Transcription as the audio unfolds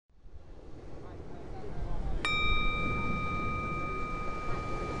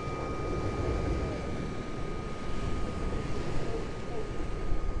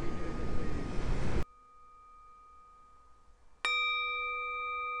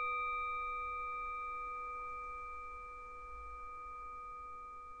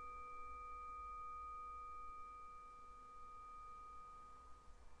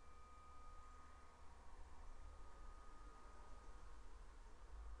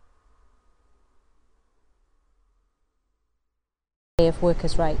of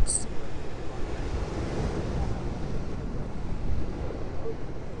workers' rights.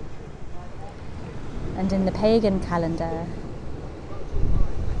 And in the pagan calendar,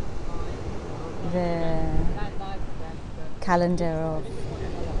 the calendar of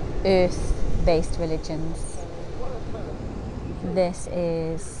earth-based religions, this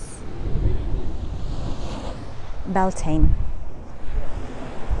is Beltane.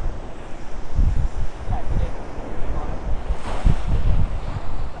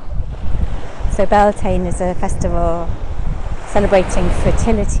 So Beltane is a festival celebrating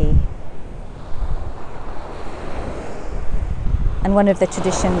fertility. And one of the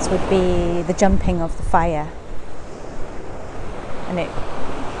traditions would be the jumping of the fire. And it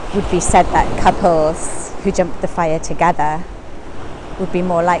would be said that couples who jump the fire together would be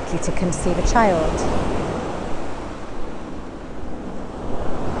more likely to conceive a child.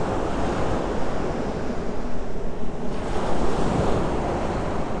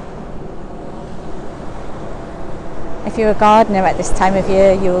 If you're a gardener at this time of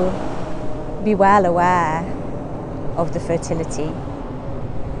year, you'll be well aware of the fertility,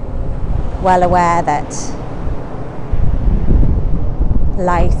 well aware that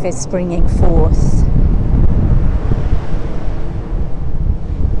life is springing forth.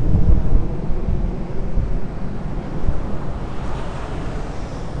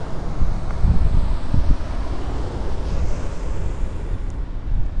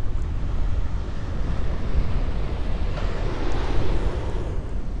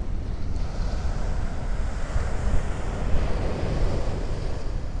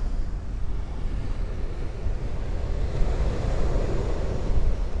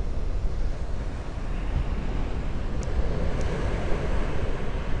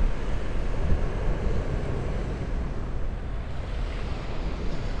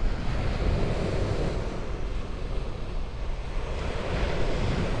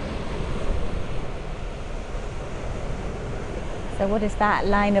 So what does that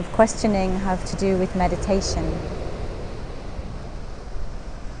line of questioning have to do with meditation?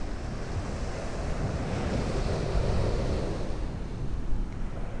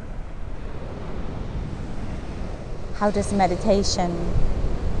 How does meditation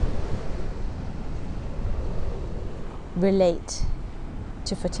relate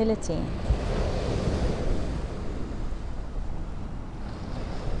to fertility?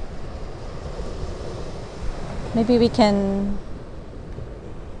 Maybe we can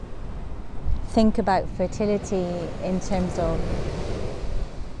think about fertility in terms of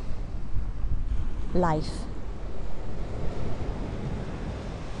life.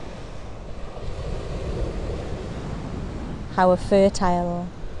 How a fertile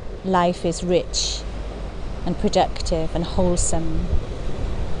life is rich and productive and wholesome.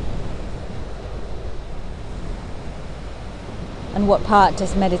 And what part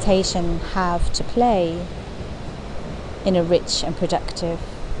does meditation have to play in a rich and productive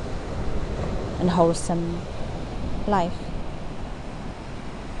and wholesome life?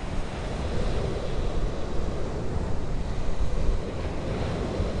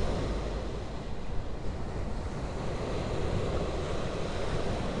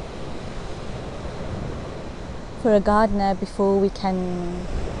 For a gardener, before we can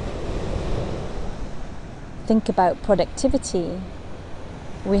think about productivity,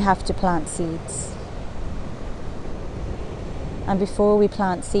 we have to plant seeds. And before we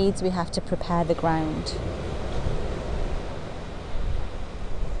plant seeds, we have to prepare the ground.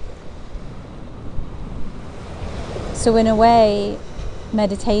 So in a way,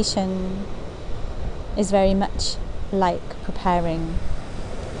 meditation is very much like preparing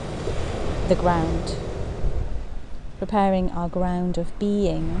the ground. Preparing our ground of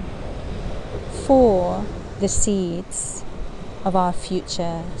being for the seeds of our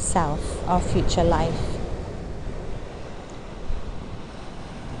future self, our future life.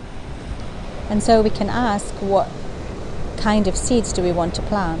 And so we can ask, what kind of seeds do we want to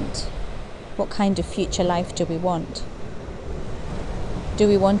plant? What kind of future life do we want? Do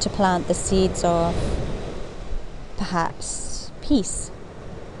we want to plant the seeds of perhaps peace,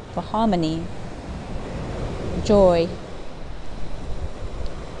 for harmony, joy?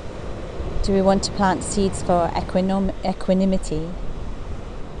 Do we want to plant seeds for equanimity,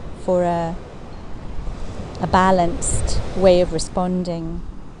 for a balanced way of responding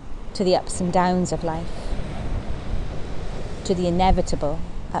to the ups and downs of life, to the inevitable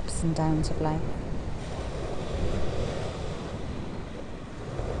ups and downs of life?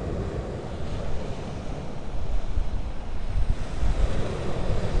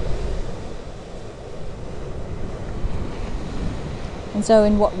 And so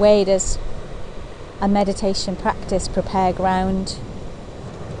in what way does a meditation practice prepare ground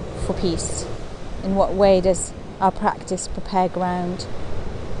for peace? In what way does our practice prepare ground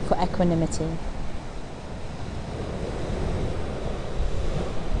for equanimity?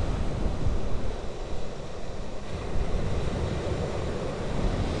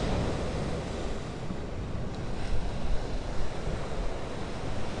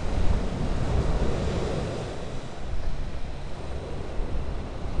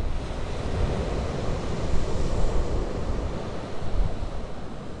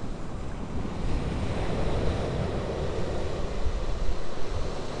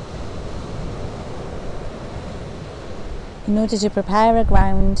 In order to prepare a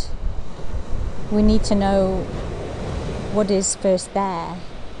ground, we need to know what is first there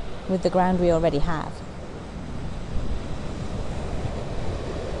with the ground we already have.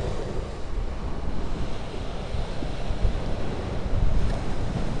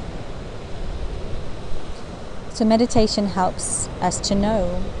 So meditation helps us to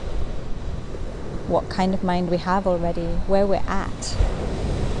know what kind of mind we have already, where we're at,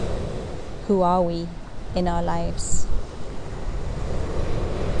 who are we in our lives.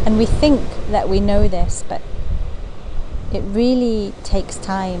 And we think that we know this, but it really takes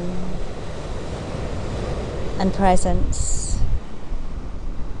time and presence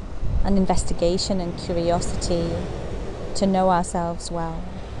and investigation and curiosity to know ourselves well.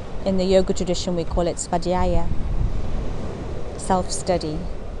 In the yoga tradition we call it svadhyaya, self-study.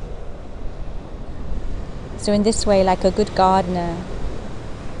 So in this way, like a good gardener,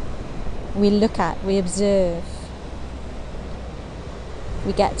 we look at, we observe,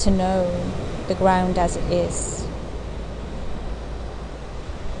 we get to know the ground as it is.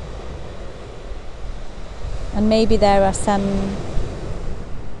 And maybe there are some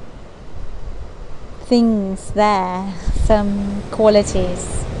things there, some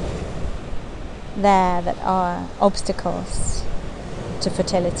qualities there that are obstacles to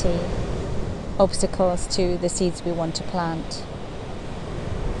fertility, obstacles to the seeds we want to plant.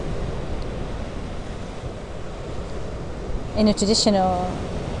 In a traditional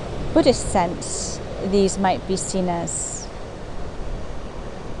Buddhist sense, these might be seen as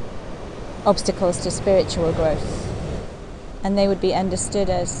obstacles to spiritual growth, and they would be understood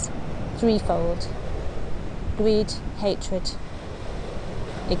as threefold: greed, hatred,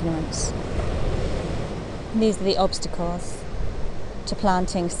 ignorance. These are the obstacles to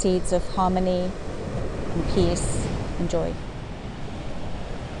planting seeds of harmony and peace and joy.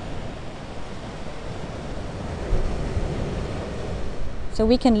 So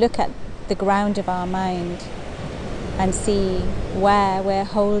we can look at the ground of our mind and see where we're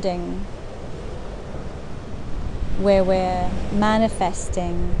holding, where we're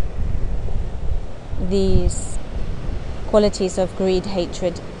manifesting these qualities of greed,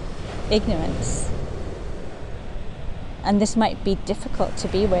 hatred, ignorance. And this might be difficult to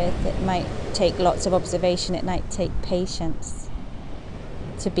be with. It might take lots of observation. It might take patience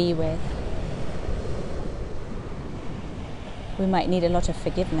to be with. We might need a lot of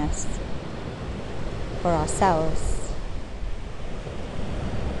forgiveness for ourselves.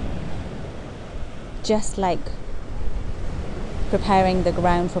 Just like preparing the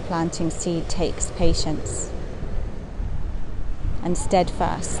ground for planting seed takes patience and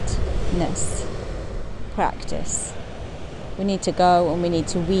steadfastness, practice. We need to go and we need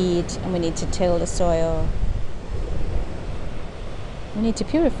to weed and we need to till the soil. We need to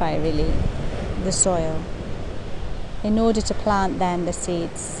purify, really, the soil in order to plant then the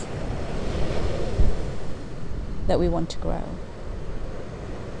seeds that we want to grow.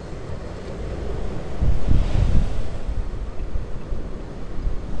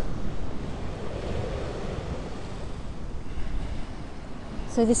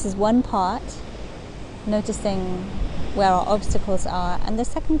 So this is one part, noticing where our obstacles are, and the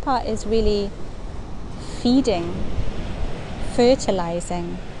second part is really feeding,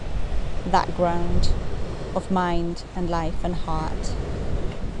 fertilizing that ground of mind and life and heart.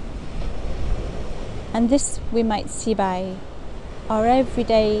 And this we might see by our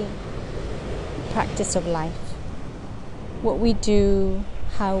everyday practice of life. What we do,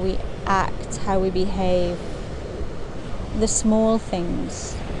 how we act, how we behave, the small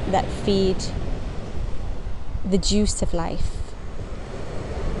things that feed the juice of life.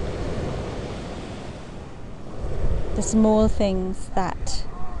 The small things that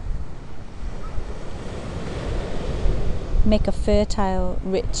make a fertile,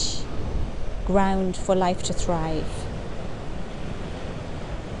 rich ground for life to thrive.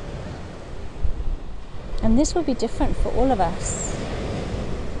 And this will be different for all of us.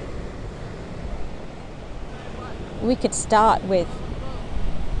 We could start with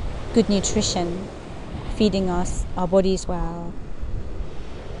good nutrition, feeding us, our bodies well,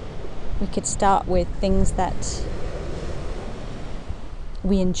 We could start with things that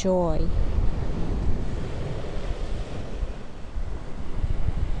we enjoy.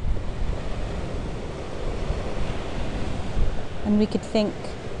 And we could think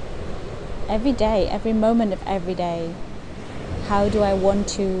every day, every moment of every day, how do I want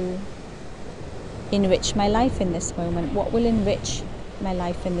to enrich my life in this moment? What will enrich my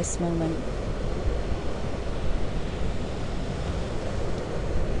life in this moment?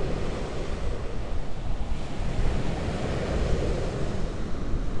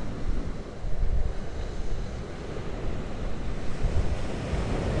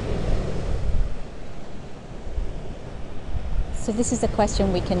 So this is a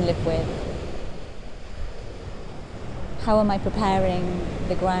question we can live with. How am I preparing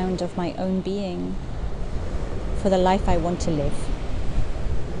the ground of my own being for the life I want to live?